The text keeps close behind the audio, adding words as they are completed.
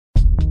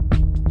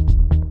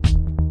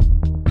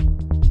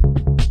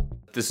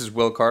This is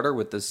Will Carter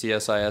with the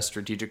CSIS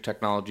Strategic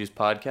Technologies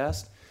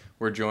podcast.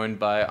 We're joined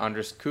by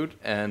Kütt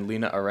and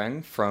Liina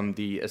Areng from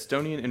the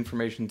Estonian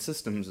Information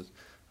Systems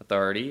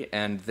Authority,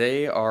 and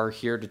they are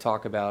here to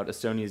talk about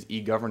Estonia's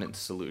e-governance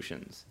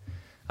solutions.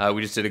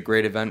 We just did a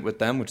great event with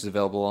them, which is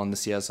available on the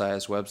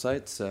CSIS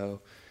website,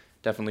 so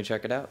definitely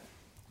check it out.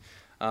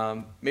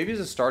 Maybe as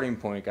a starting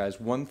point,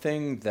 guys, one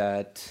thing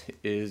that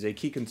is a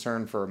key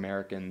concern for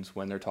Americans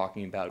when they're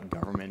talking about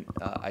government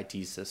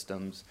IT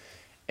systems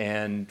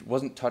and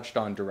wasn't touched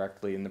on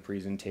directly in the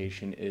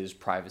presentation is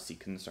privacy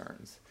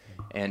concerns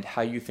and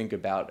how you think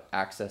about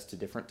access to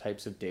different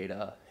types of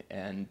data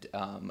and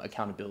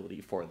accountability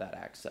for that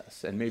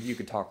access. And maybe you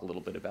could talk a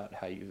little bit about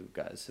how you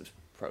guys have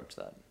approached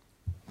that.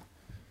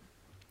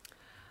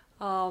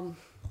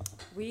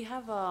 We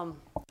have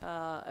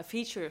a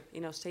feature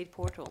in our state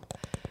portal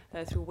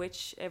through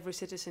which every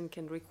citizen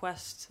can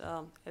request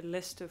a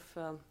list of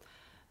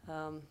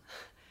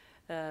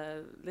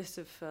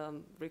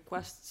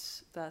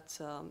requests that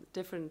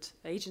different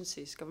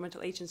agencies,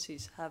 governmental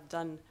agencies, have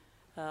done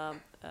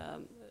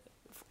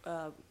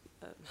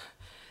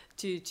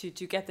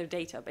to get their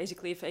data.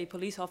 Basically, if a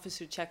police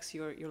officer checks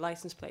your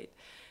license plate,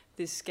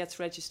 this gets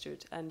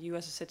registered, and you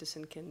as a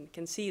citizen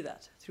can see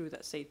that through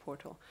that state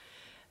portal.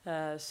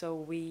 So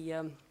we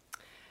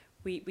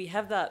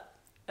have that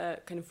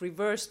kind of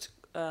reversed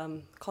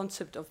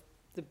concept of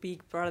the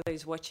big brother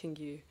is watching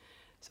you.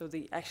 So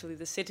actually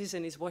the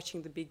citizen is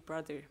watching the big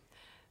brother.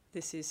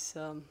 This is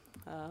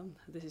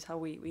how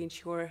we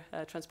ensure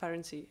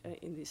transparency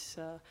in this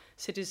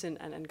citizen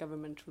and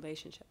government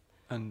relationship.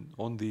 And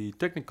on the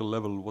technical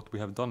level, what we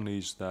have done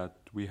is that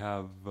we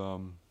have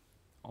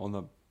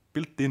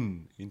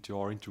built-in into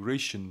our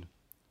integration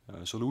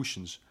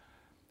solutions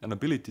an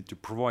ability to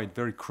provide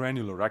very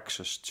granular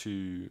access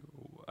to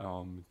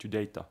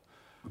data,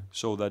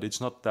 so that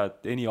it's not that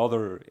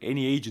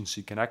any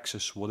agency can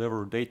access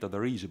whatever data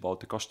there is about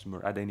the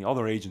customer at any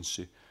other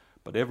agency,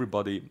 but every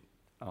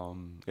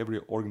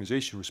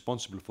organization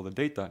responsible for the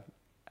data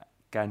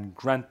can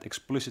grant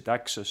explicit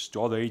access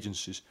to other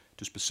agencies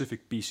to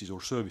specific pieces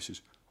or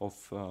services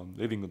of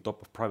living on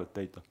top of private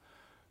data.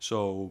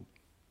 So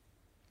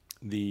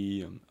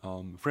the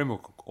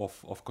framework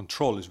of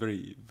control is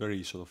very,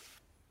 very sort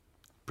of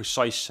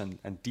precise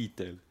and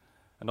detailed,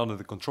 and under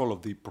the control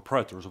of the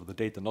proprietors of the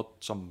data, not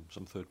some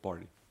third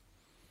party.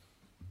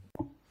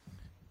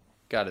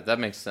 Got it. That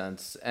makes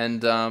sense.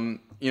 And,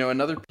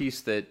 another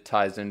piece that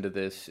ties into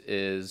this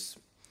is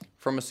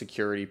from a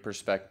security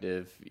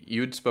perspective.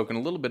 You'd spoken a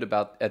little bit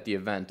about at the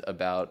event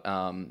about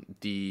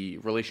the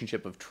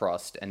relationship of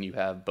trust, and you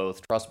have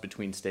both trust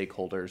between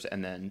stakeholders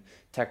and then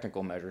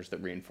technical measures that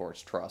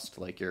reinforce trust,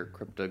 like your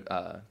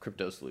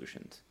crypto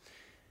solutions.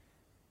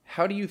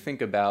 How do you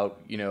think about,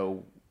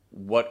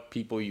 what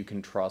people you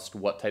can trust,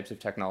 what types of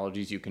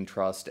technologies you can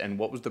trust, and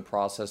what was the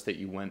process that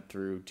you went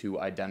through to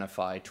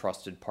identify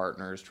trusted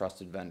partners,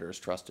 trusted vendors,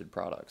 trusted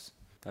products?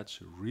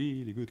 That's a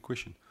really good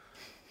question.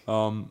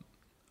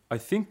 I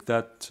think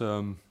that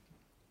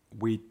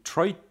we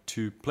tried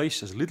to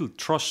place as little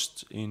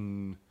trust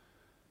in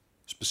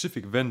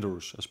specific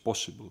vendors as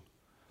possible,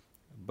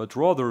 but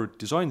rather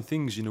design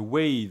things in a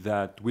way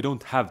that we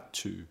don't have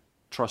to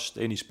trust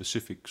any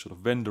specific sort of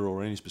vendor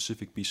or any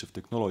specific piece of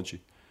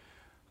technology.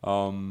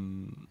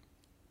 In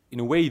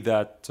a way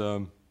that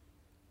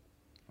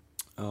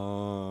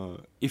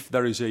if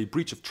there is a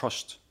breach of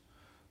trust,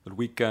 that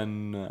we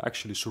can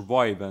actually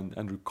survive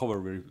and recover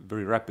very,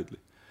 very rapidly.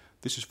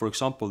 This is, for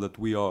example, that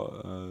we are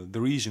the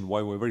reason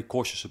why we're very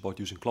cautious about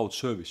using cloud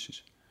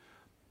services.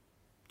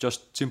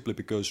 Just simply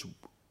because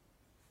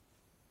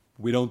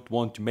we don't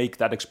want to make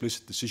that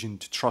explicit decision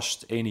to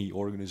trust any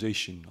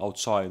organization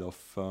outside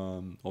of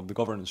the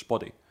governance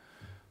body,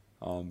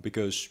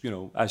 because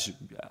as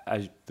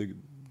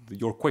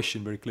your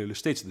question very clearly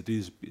states, that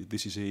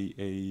this is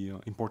a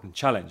important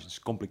challenge. It's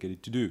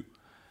complicated to do,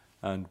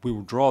 and we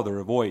would rather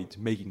avoid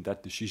making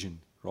that decision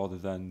rather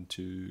than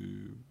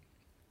to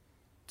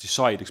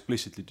decide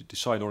explicitly to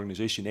decide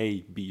organization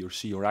A, B, or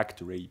C, or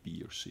actor A,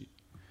 B, or C.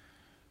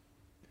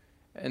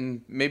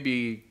 And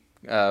maybe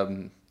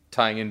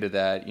tying into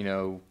that,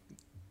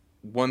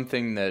 one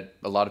thing that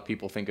a lot of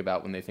people think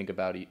about when they think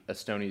about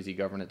Estonia's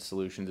e-governance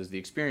solutions is the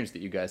experience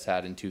that you guys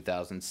had in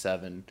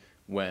 2007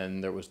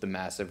 when there was the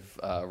massive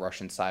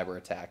Russian cyber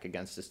attack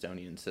against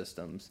Estonian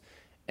systems.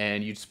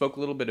 And you spoke a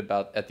little bit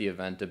at the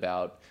event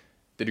about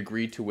the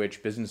degree to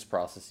which business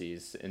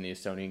processes in the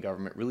Estonian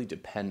government really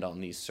depend on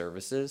these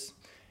services.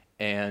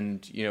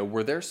 And,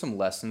 were there some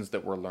lessons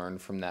that were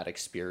learned from that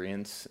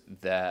experience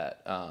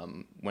that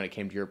when it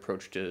came to your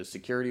approach to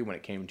security, when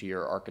it came to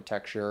your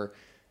architecture,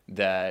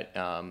 that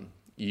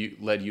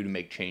led you to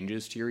make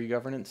changes to your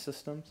e-governance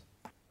systems?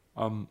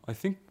 I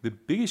think the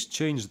biggest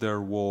change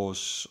there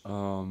was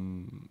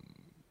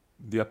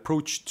the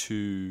approach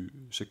to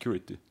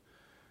security.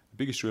 The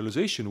biggest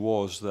realization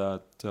was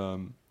that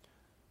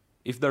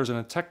if there's an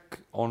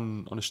attack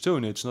on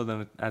Estonia, it's not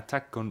an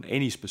attack on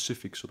any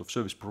specific sort of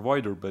service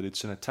provider, but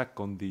it's an attack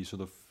on the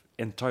sort of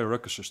entire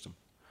ecosystem.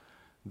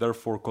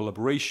 Therefore,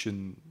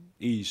 collaboration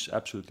is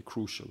absolutely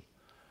crucial.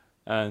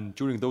 And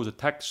during those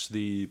attacks,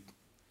 the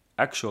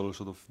actual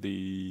sort of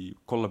the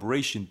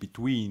collaboration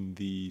between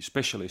the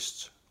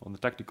specialists on the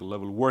tactical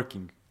level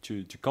working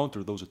to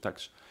counter those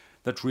attacks,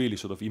 that really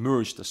sort of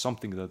emerged as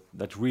something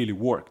that really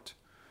worked.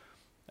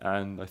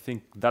 And I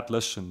think that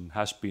lesson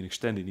has been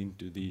extended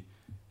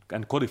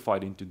and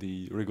codified into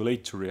the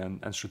regulatory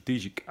and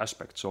strategic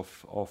aspects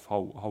of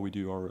how we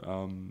do our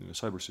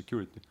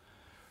cybersecurity.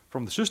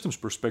 From the systems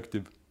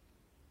perspective,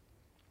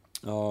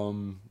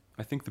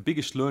 I think the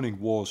biggest learning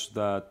was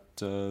that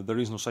there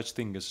is no such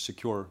thing as a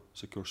secure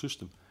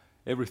system.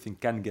 Everything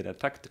can get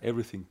attacked.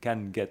 Everything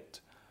can get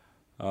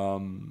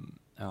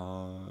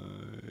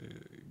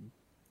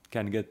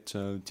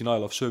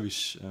denial of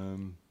service.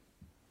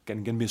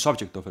 Can be a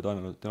subject of a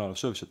denial of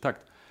service attack.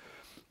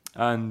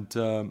 And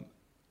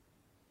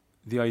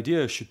the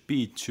idea should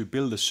be to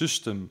build a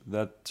system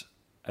that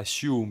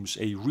assumes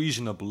a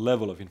reasonable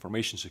level of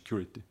information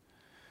security,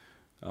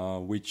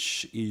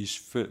 which is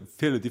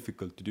fairly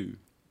difficult to do.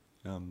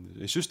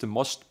 A system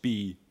must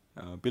be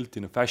built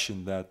in a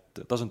fashion that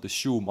doesn't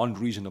assume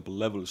unreasonable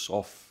levels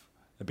of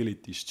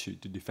abilities to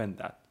defend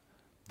that.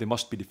 They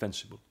must be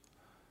defensible.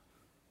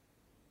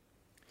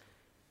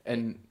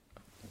 And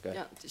okay.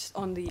 Yeah, just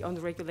on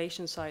the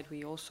regulation side,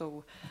 we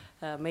also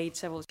made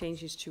several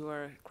changes to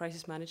our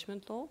crisis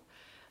management law.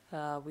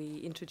 We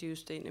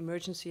introduced an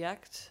emergency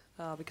act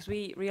because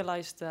we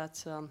realized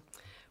that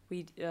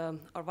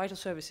our vital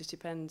services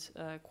depend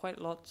quite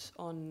a lot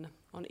on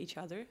each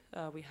other.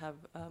 We have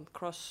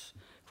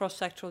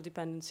cross-sectoral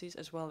dependencies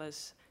as well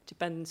as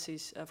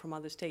dependencies from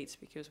other states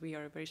because we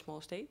are a very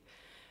small state.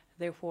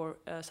 Therefore,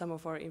 some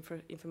of our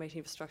information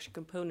infrastructure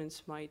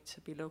components might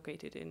be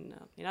located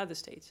in other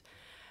states.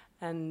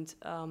 And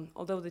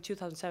although the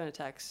 2007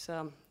 attacks,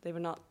 they were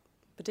not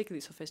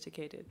particularly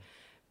sophisticated,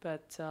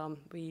 but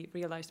we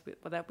realized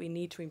that we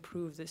need to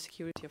improve the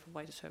security of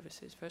vital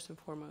services first and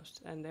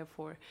foremost, and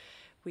therefore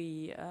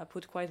we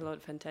put quite a lot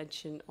of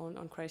attention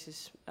on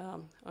crisis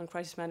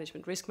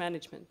management, risk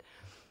management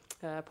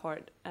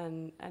part,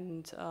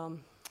 and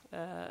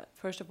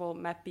first of all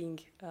mapping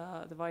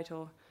the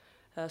vital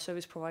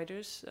service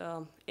providers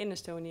in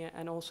Estonia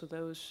and also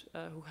those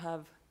who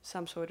have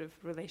some sort of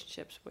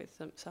relationships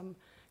with some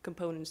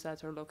components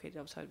that are located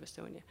outside of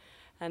Estonia,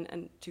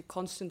 and to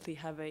constantly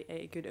have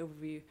a good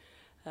overview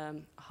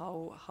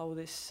how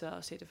this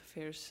state of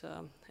affairs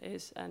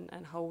is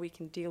and how we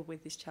can deal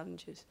with these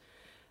challenges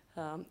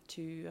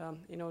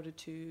in order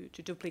to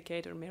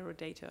duplicate or mirror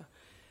data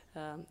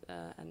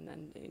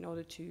and in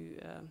order to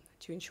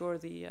ensure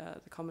the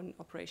common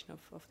operation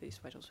of these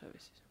vital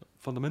services.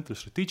 Fundamentally,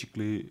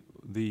 strategically,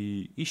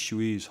 the issue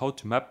is how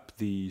to map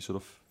the sort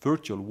of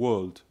virtual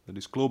world that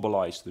is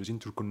globalized, that is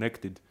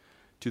interconnected,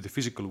 to the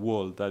physical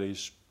world that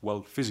is,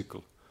 well,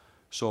 physical.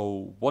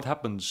 So what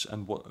happens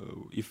and what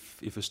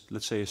if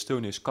let's say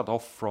Estonia is cut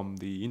off from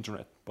the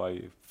internet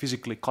by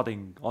physically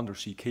cutting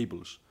undersea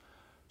cables?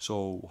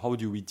 So how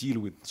do we deal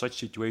with such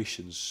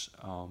situations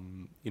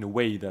in a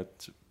way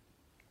that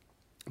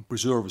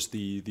preserves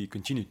the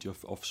continuity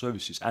of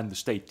services and the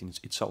state in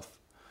itself?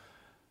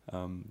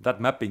 That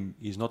mapping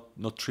is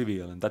not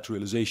trivial, and that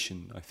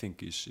realization, I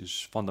think,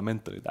 is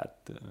fundamentally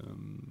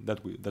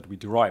that we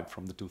derive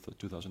from the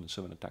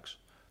 2007 attacks.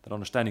 That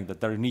understanding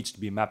that there needs to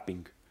be a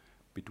mapping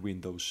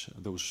between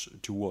those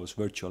two worlds,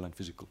 virtual and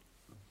physical.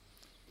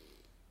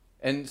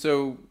 And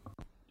so,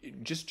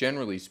 just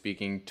generally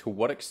speaking, to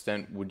what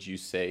extent would you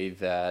say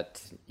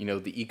that, the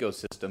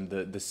ecosystem,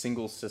 the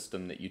single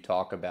system that you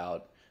talk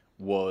about,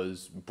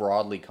 was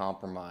broadly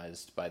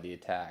compromised by the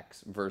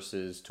attacks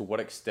versus to what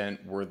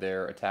extent were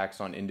there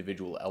attacks on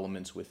individual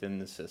elements within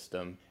the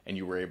system and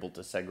you were able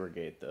to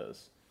segregate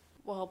those?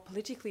 Well,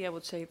 politically, I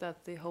would say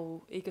that the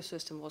whole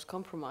ecosystem was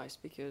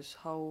compromised because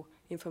how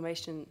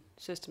information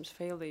systems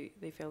fail,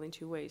 they fail in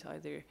two ways.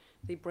 Either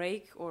they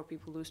break or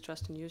people lose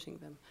trust in using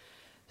them.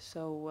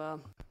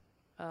 So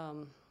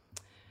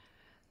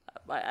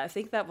I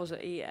think that was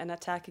an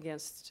attack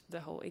against the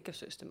whole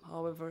ecosystem.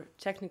 However,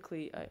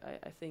 technically,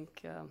 I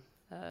think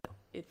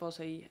it was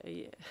a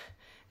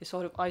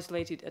sort of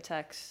isolated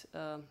attacks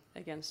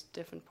against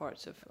different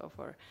parts of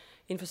our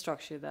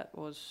infrastructure that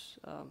was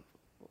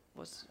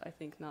I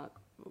think not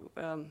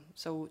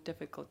so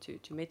difficult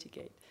to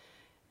mitigate.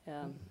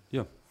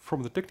 Yeah,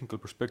 from the technical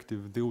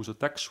perspective, those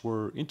attacks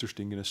were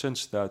interesting in a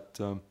sense that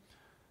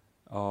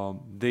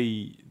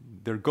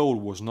their goal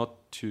was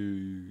not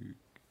to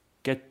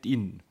get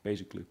in,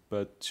 basically,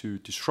 but to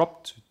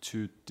disrupt,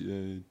 to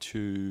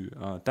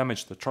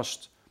damage the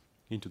trust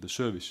into the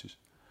services.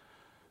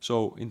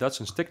 So in that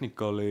sense,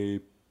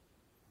 technically,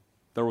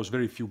 there was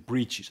very few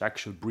breaches,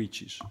 actual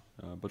breaches,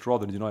 but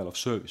rather denial of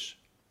service.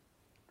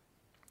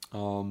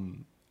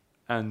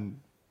 And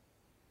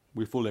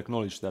we fully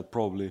acknowledge that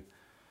probably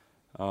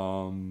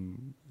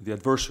the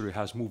adversary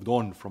has moved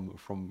on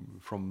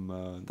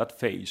from that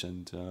phase,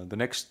 and the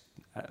next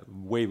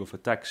wave of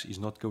attacks is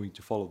not going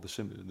to follow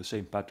the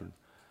same pattern.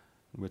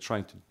 We're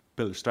trying to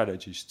build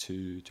strategies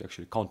to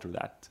actually counter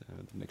that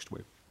the next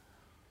wave.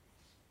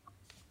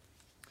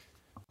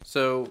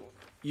 So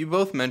you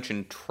both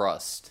mentioned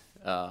trust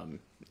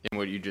in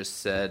what you just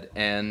said.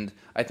 And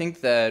I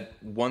think that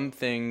one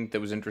thing that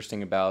was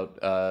interesting about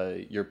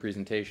your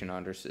presentation,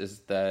 Anders, is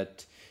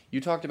that you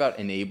talked about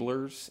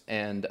enablers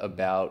and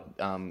about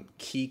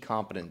key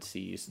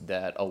competencies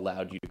that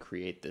allowed you to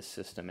create this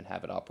system and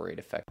have it operate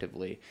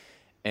effectively.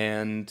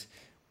 And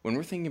when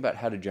we're thinking about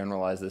how to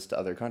generalize this to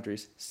other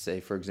countries, say,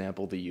 for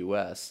example, the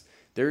US,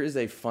 there is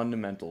a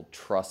fundamental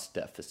trust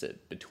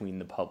deficit between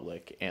the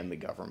public and the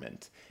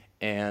government.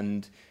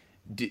 And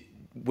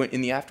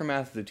in the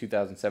aftermath of the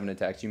 2007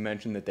 attacks, you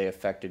mentioned that they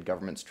affected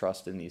government's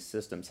trust in these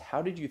systems.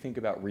 How did you think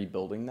about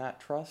rebuilding that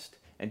trust?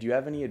 And do you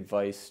have any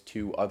advice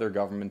to other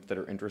governments that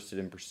are interested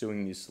in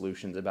pursuing these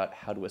solutions about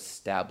how to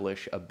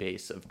establish a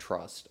base of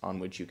trust on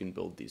which you can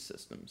build these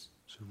systems?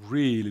 It's a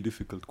really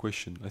difficult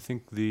question. I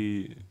think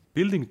the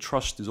building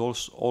trust is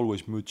also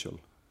always mutual.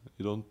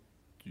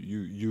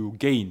 You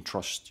gain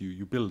trust,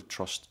 you build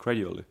trust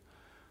gradually.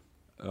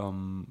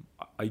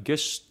 I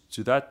guess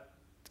to that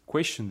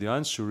question, the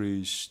answer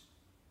is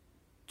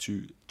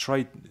to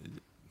try.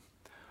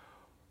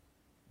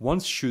 One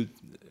should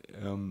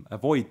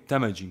avoid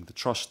damaging the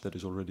trust that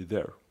is already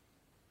there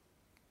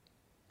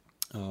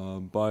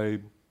by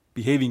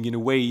behaving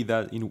in ways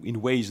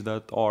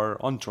that are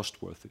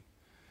untrustworthy,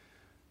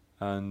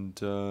 and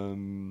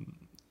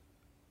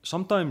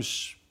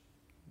sometimes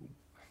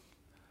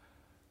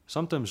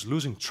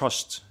losing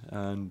trust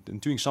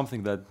and doing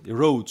something that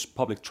erodes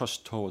public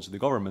trust towards the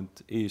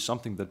government is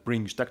something that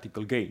brings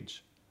tactical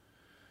gains.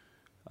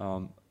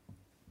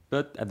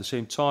 But at the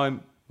same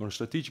time, on a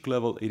strategic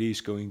level, it is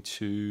going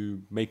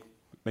to make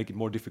it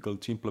more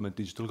difficult to implement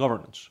digital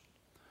governance.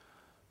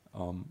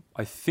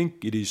 I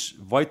think it is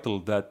vital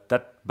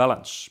that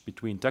balance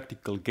between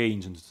tactical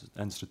gains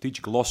and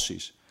strategic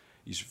losses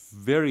is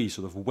very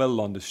sort of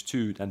well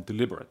understood and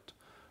deliberate,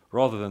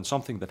 rather than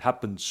something that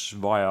happens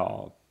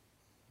via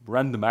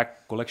random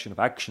collection of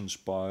actions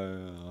by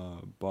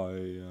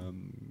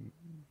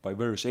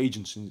various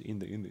agents in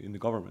the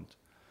government.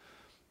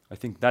 I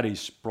think that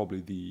is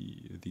probably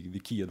the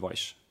key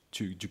advice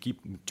to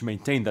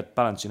maintain that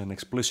balance in an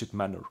explicit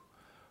manner,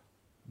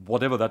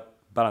 whatever that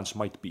balance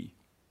might be.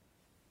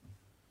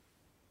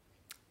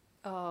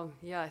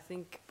 I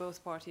think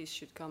both parties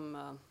should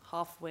come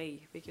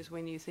halfway, because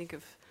when you think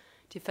of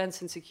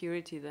defense and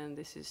security, then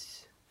this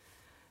is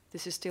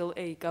still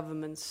a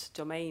government's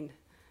domain,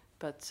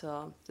 but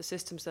the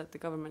systems that the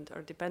government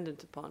are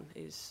dependent upon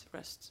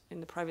rest in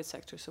the private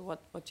sector. So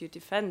what you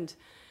defend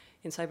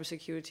in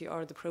cybersecurity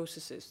are the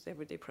processes, the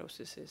everyday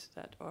processes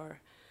that are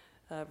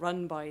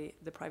run by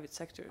the private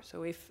sector.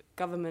 So if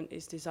government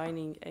is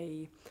designing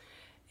a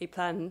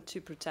plan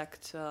to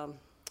protect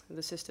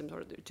the systems,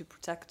 or to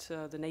protect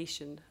the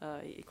nation,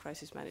 a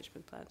crisis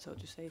management plan, so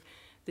to say,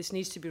 this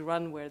needs to be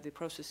run where the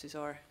processes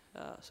are,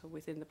 so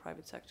within the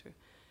private sector.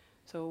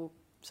 So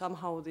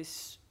somehow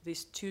these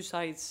two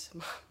sides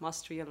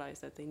must realize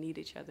that they need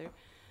each other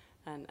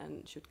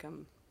and should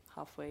come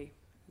halfway.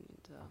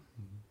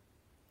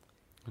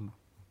 And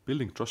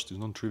building trust is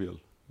non-trivial.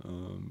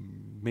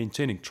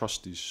 Maintaining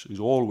trust is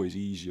always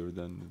easier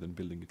than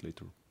building it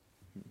later.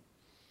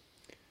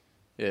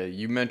 Yeah,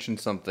 you mentioned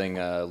something,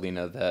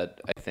 Liina,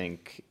 that I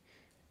think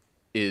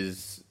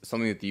is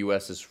something that the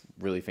U.S. is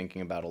really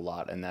thinking about a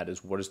lot, and that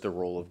is, what is the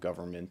role of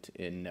government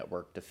in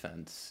network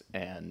defense,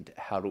 and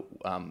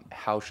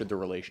how should the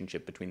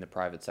relationship between the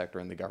private sector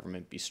and the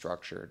government be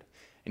structured?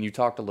 And you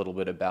talked a little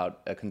bit about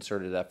a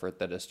concerted effort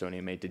that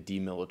Estonia made to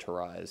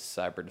demilitarize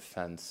cyber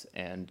defense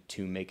and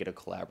to make it a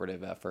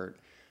collaborative effort.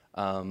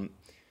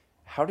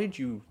 How did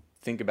you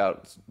think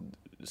about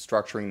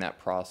structuring that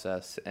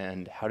process,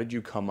 and how did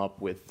you come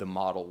up with the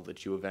model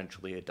that you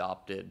eventually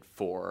adopted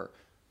for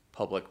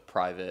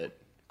public-private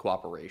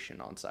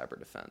cooperation on cyber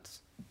defense?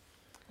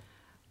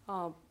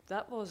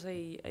 That was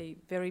a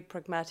very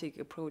pragmatic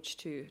approach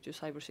to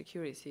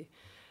cybersecurity.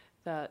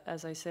 That,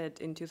 as I said,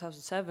 in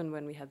 2007,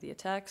 when we had the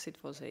attacks, it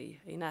was a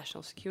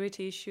national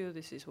security issue.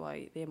 This is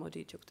why the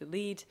MOD took the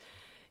lead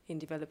in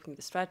developing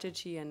the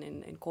strategy and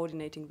in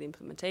coordinating the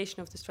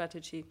implementation of the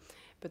strategy.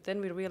 But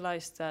then we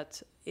realized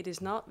that it is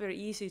not very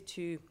easy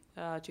to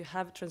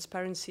have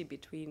transparency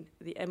between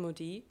the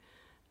MOD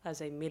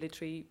as a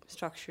military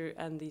structure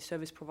and the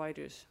service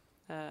providers.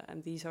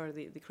 And these are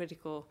the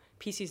critical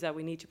pieces that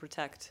we need to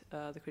protect,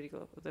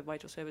 the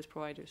vital service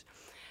providers.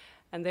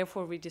 And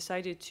therefore we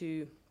decided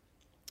to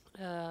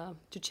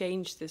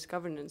change this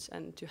governance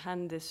and to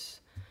hand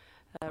this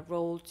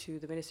role to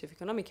the Ministry of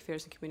Economic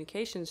Affairs and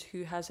Communications,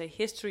 who has a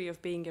history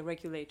of being a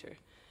regulator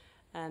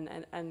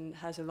and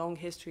has a long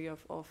history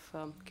of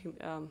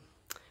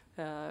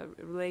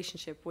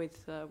relationship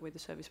with the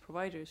service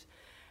providers.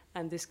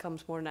 And this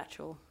comes more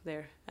natural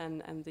there.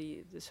 And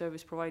the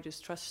service providers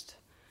trust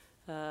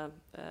the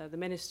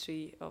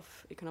Ministry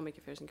of Economic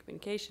Affairs and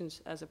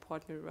Communications as a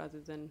partner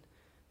rather than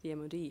the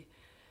MOD.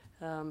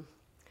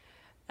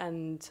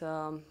 And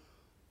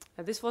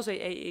this was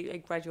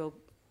a gradual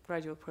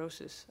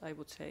process, I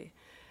would say,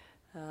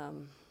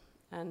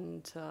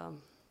 and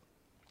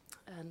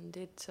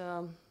it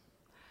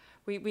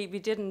we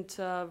didn't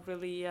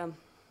really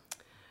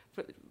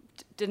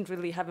didn't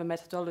really have a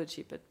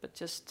methodology, but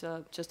just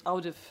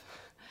out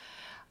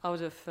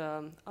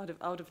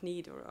of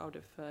need or out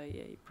of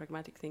a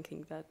pragmatic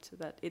thinking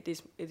that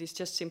it is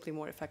just simply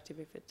more effective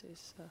if it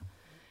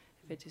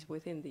is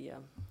within the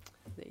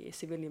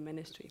civilian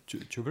ministry.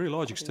 To a very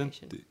large extent,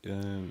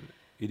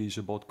 it is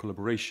about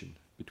collaboration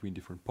between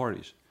different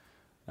parties,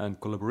 and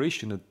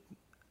collaboration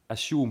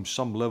assumes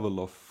some level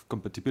of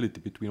compatibility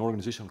between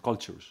organizational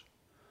cultures.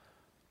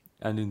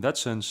 And in that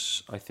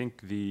sense, I think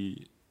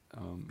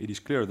it is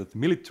clear that the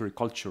military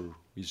culture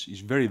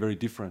is very, very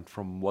different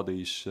from what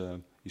is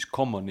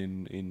common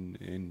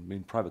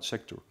in private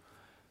sector.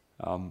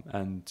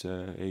 And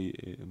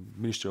a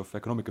Ministry of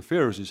Economic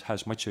Affairs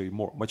has much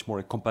more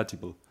a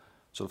compatible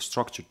sort of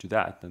structure to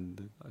that,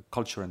 and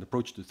culture and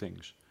approach to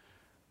things.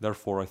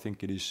 Therefore, I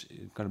think it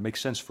kind of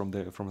makes sense from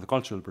the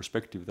cultural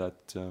perspective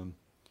that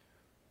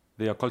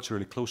they are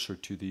culturally closer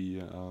to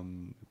the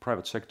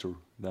private sector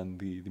than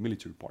the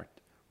military part,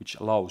 which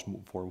allows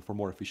for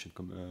more efficient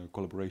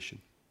collaboration.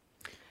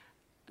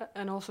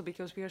 And also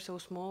because we are so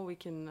small, we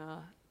can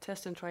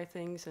test and try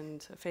things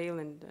and fail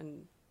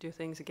and do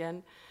things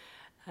again.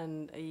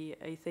 And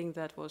a thing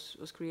that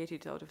was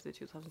created out of the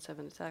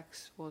 2007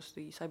 attacks was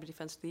the Cyber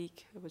Defense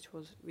League,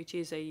 which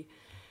is a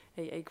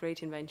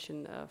great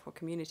invention for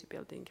community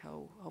building,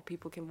 how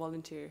people can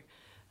volunteer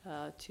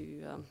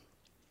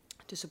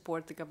to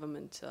support the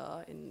government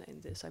in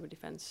the cyber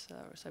defense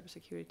or cyber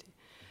security.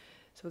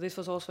 So this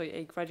was also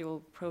a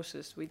gradual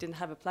process. We didn't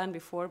have a plan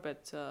before,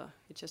 but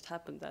it just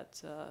happened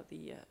that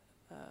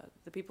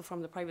the people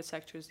from the private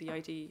sectors, the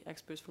IT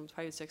experts from the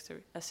private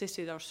sector,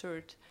 assisted our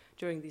CERT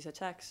during these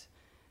attacks.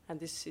 And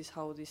this is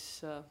how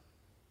this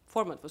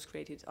format was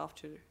created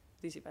after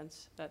these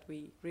events, that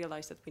we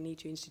realized that we need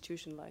to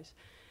institutionalize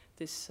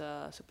this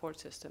support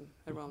system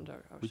around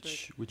our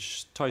CERT.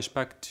 Which ties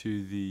back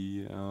to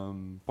the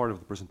part of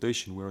the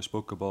presentation where I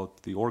spoke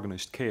about the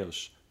organized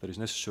chaos that is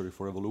necessary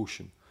for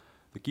evolution.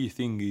 The key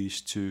thing is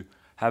to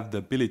have the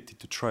ability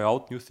to try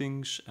out new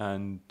things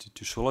and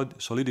to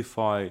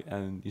solidify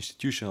and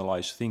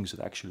institutionalize things that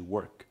actually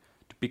work,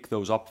 to pick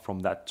those up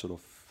from that sort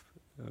of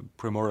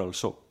primordial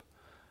soap.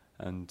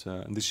 And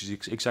this is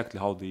exactly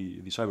how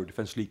the Cyber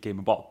Defense League came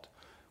about.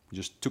 We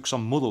just took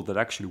some model that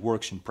actually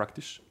works in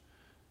practice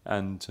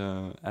and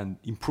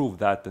improved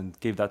that and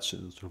gave that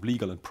sort of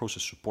legal and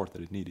process support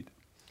that it needed.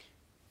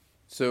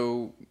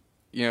 So,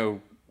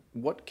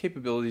 what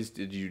capabilities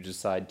did you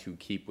decide to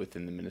keep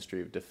within the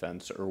Ministry of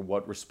Defense, or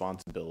what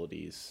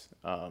responsibilities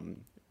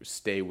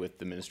stay with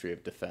the Ministry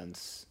of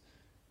Defense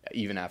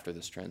even after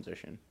this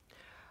transition?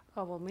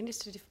 Well,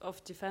 Ministry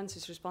of Defense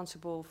is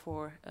responsible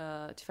for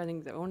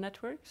defending their own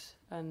networks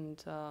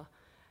and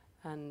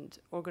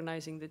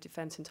organizing the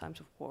defense in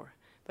times of war.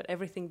 But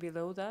everything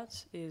below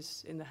that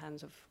is in the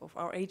hands of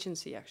our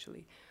agency,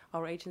 actually.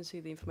 Our agency,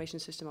 the Information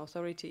System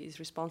Authority, is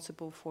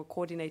responsible for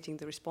coordinating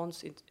the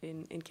response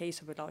in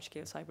case of a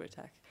large-scale cyber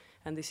attack.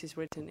 And this is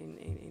written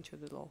into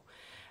the law.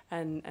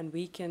 And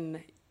we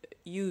can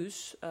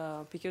use,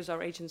 because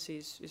our agency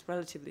is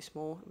relatively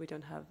small, we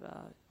don't have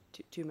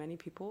too many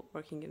people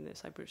working in the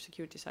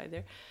cybersecurity side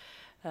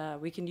there.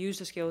 We can use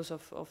the skills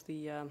of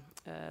the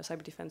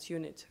Cyber Defense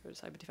Unit or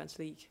Cyber Defense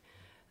League.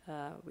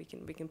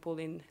 We can pull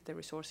in the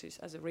resources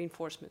as a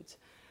reinforcement.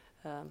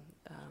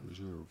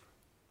 Reserve.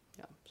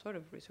 Yeah, sort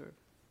of reserve.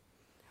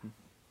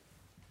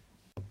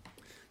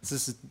 This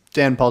is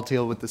Dan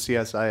Paultiel with the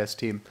CSIS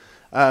team.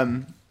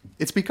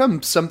 It's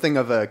become something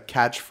of a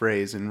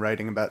catchphrase in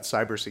writing about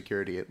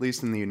cybersecurity, at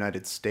least in the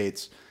United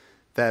States,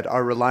 that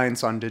our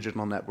reliance on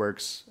digital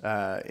networks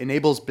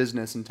enables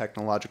business and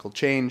technological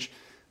change,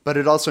 but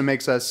it also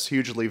makes us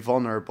hugely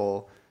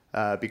vulnerable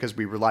because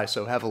we rely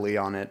so heavily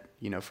on it,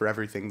 for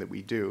everything that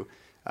we do.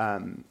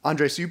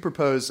 Andres, you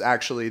propose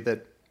actually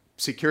that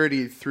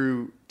security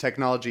through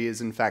technology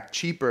is in fact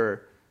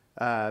cheaper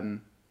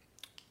than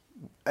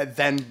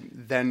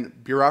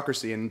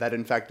bureaucracy, and that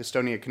in fact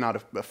Estonia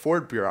cannot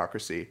afford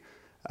bureaucracy,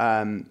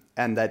 and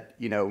that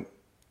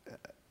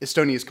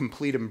Estonia's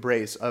complete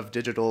embrace of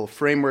digital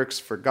frameworks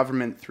for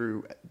government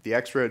through the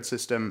X-Road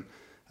system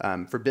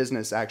for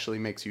business actually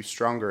makes you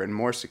stronger and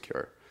more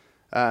secure.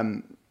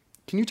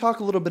 Can you talk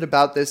a little bit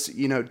about this?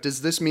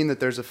 Does this mean that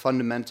there's a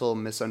fundamental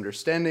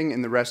misunderstanding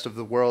in the rest of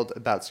the world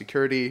about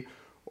security,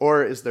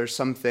 or is there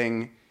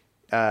something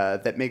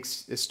that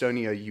makes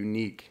Estonia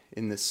unique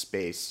in this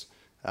space,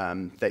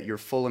 that your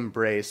full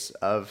embrace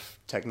of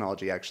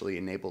technology actually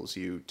enables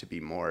you to be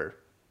more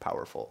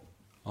powerful?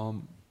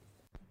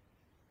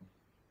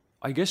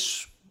 I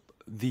guess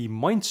the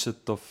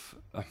mindset of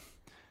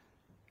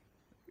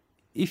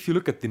if you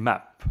look at the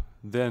map,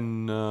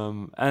 then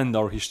and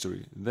our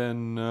history,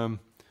 then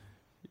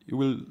you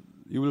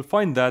will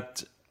find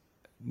that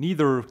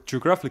neither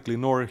geographically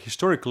nor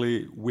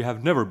historically we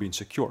have never been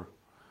secure.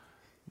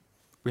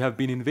 We have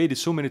been invaded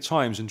so many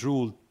times and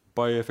ruled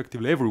by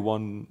effectively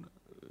everyone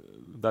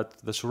that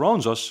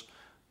surrounds us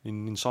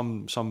in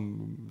some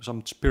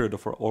period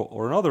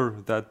or another,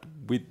 that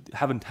we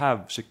haven't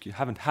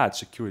had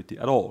security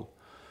at all.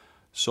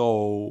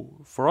 So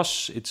for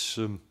us, it's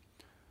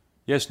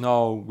yes,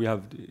 now we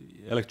have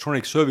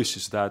electronic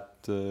services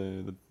that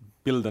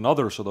build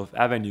another sort of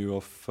avenue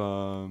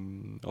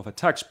of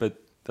attacks, but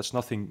that's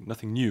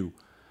nothing new.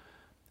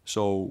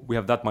 So we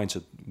have that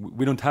mindset.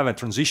 We don't have a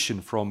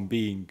transition from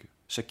being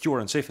secure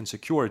and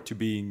secure to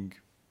being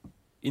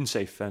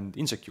unsafe and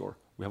insecure.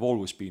 We have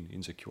always been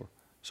insecure.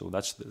 So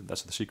that's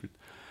the secret.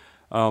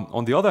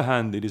 On the other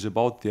hand, it is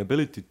about the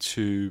ability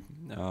to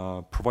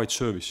provide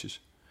services.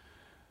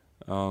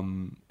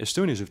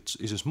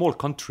 Estonia is a small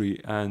country,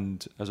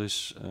 and as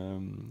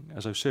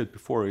I've said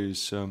before,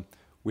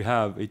 we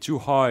have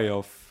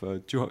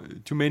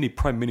too many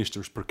prime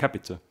ministers per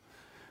capita,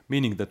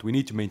 meaning that we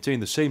need to maintain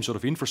the same sort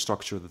of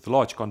infrastructure that the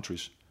large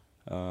countries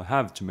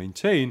have to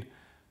maintain,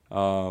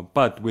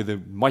 but with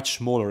a much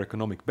smaller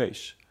economic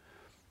base.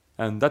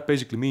 And that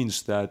basically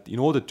means that in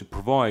order to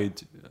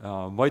provide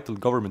vital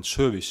government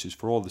services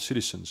for all the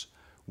citizens,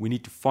 we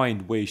need to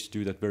find ways to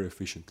do that very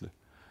efficiently.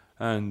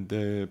 And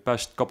the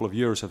past couple of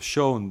years have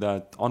shown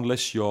that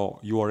unless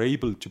you are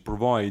able to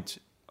provide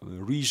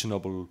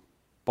reasonable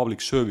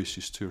public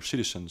services to your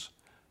citizens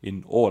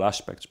in all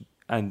aspects,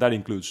 and that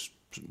includes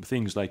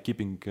things like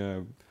keeping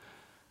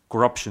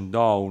corruption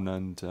down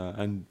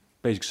and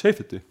basic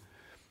safety,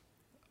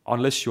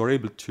 unless you are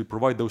able to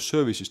provide those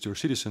services to your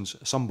citizens,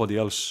 somebody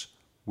else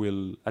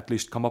will at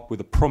least come up with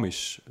a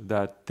promise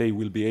that they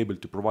will be able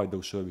to provide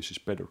those services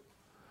better.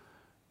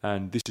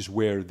 And this is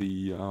where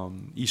the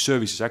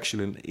e-services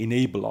actually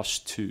enable us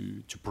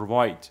to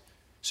provide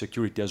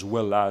security as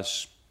well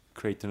as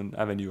create an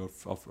avenue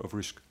of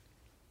risk.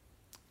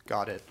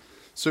 Got it.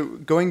 So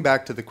going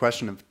back to the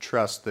question of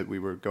trust that we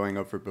were going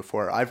over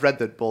before, I've read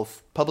that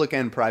both public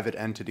and private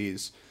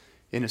entities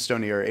in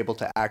Estonia are able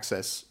to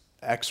access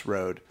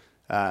X-Road,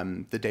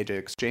 the data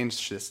exchange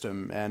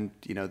system, and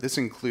this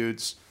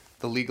includes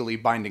the legally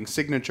binding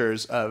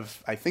signatures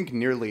of, I think,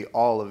 nearly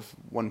all of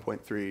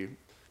 1.3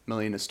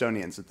 million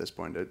Estonians at this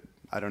point.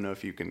 I don't know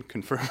if you can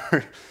confirm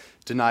or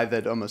deny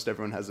that almost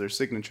everyone has their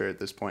signature at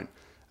this point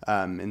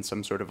in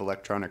some sort of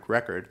electronic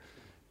record.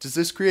 Does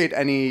this create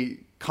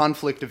any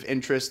conflict of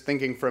interest,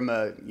 thinking from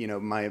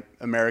my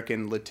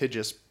American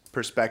litigious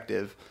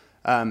perspective?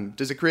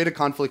 Does it create a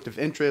conflict of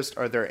interest?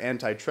 Are there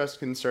antitrust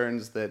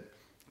concerns that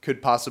could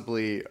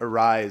possibly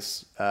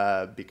arise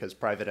because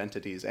private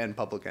entities and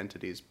public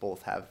entities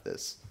both have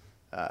this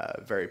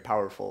very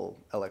powerful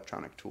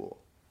electronic tool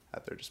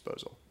at their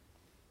disposal?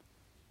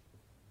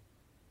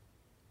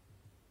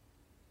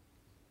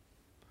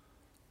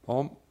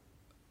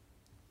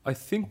 I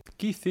think the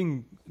key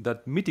thing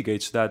that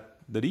mitigates that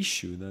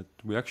issue, that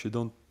we actually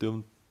don't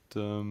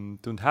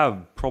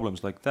have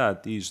problems like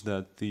that, is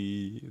that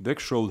the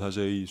X-Road has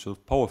a sort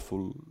of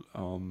powerful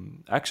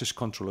access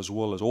control as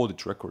well as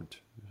audit record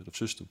sort of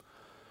system,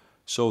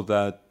 so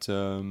that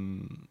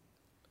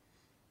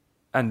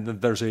and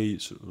there's a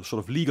sort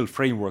of legal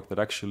framework that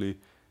actually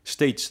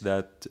states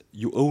that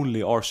you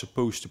only are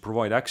supposed to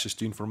provide access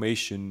to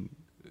information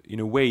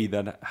in a way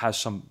that has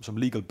some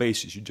legal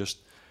basis.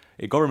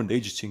 A government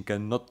agency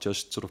cannot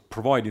just sort of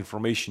provide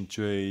information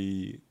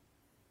to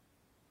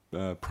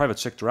a private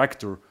sector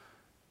actor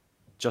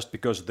just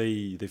because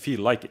they feel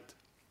like it.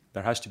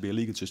 There has to be a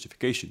legal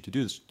justification to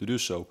do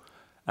so,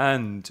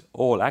 and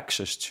all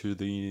access to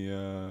the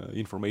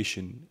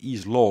information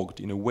is logged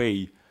in a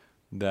way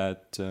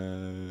that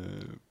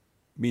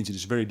means it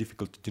is very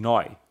difficult to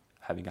deny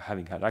having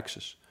had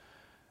access,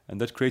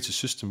 and that creates a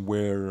system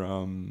where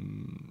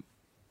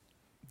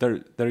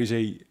there is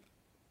a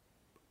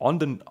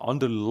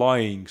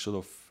underlying sort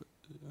of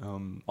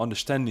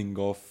understanding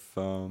of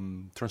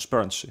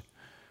transparency,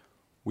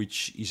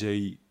 which is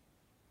a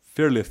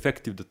fairly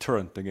effective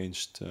deterrent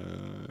against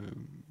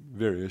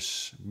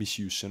various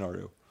misuse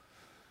scenario.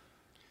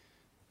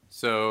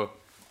 So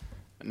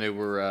I know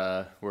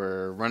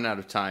we're running out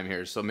of time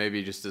here, so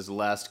maybe just as a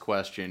last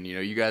question,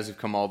 you guys have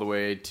come all the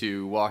way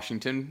to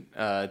Washington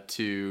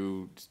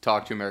to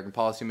talk to American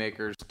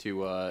policymakers,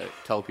 to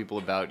tell people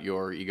about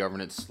your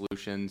e-governance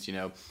solutions.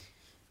 If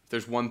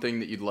there's one thing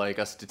that you'd like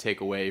us to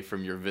take away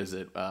from your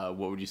visit,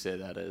 what would you say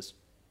that is?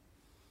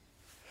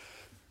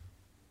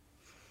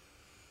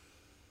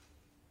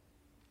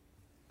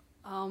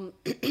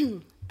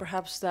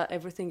 Perhaps that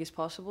everything is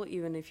possible,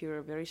 even if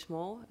you're very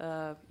small.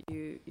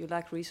 You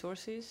lack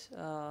resources,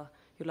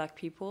 you lack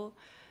people,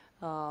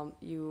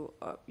 you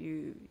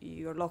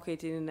are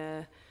located in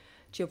a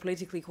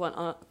geopolitically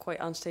quite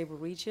unstable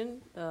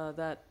region.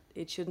 That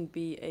it shouldn't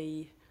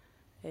be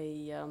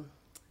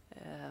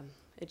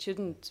it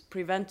shouldn't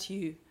prevent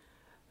you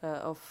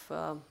of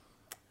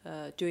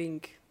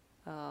doing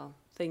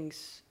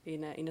things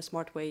in a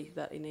smart way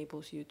that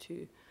enables you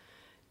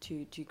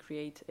to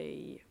create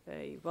a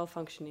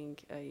well-functioning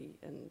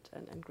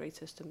and great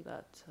system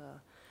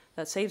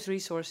that saves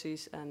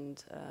resources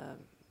and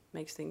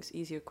makes things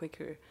easier,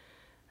 quicker,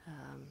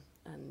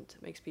 and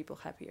makes people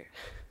happier.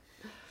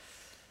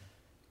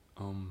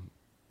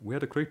 We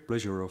had a great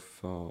pleasure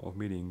of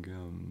meeting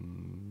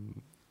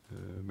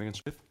Megan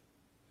Smith,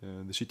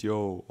 the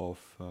CTO of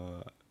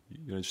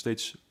United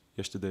States,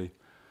 yesterday,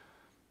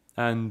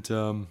 and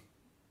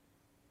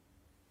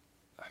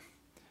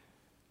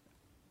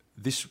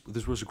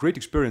this was a great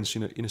experience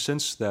in a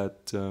sense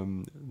that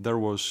there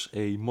was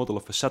a model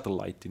of a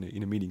satellite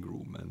in a meeting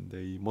room, and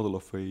a model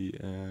of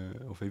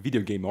a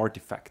video game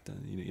artifact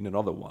in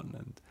another one,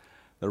 and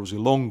there was a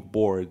long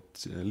board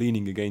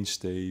leaning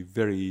against a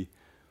very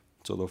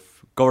sort of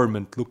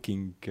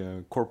government-looking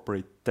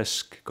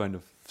corporate-esque kind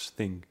of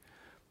thing.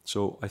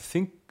 So I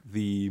think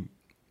the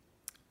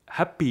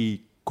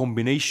happy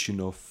combination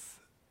of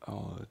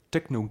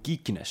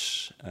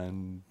techno-geekiness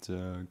and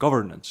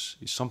governance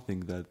is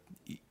something that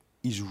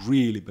is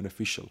really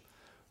beneficial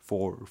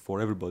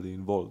for everybody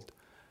involved.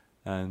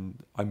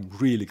 And I'm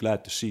really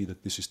glad to see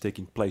that this is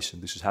taking place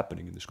and this is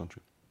happening in this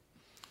country.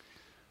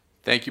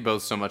 Thank you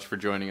both so much for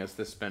joining us.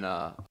 This has been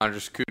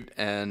Anders Kütt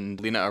and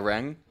Liina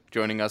Areng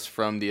joining us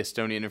from the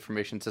Estonian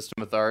Information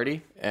System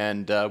Authority,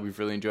 and we've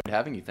really enjoyed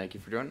having you. Thank you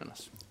for joining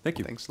us. Thank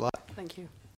you. Thanks a lot. Thank you.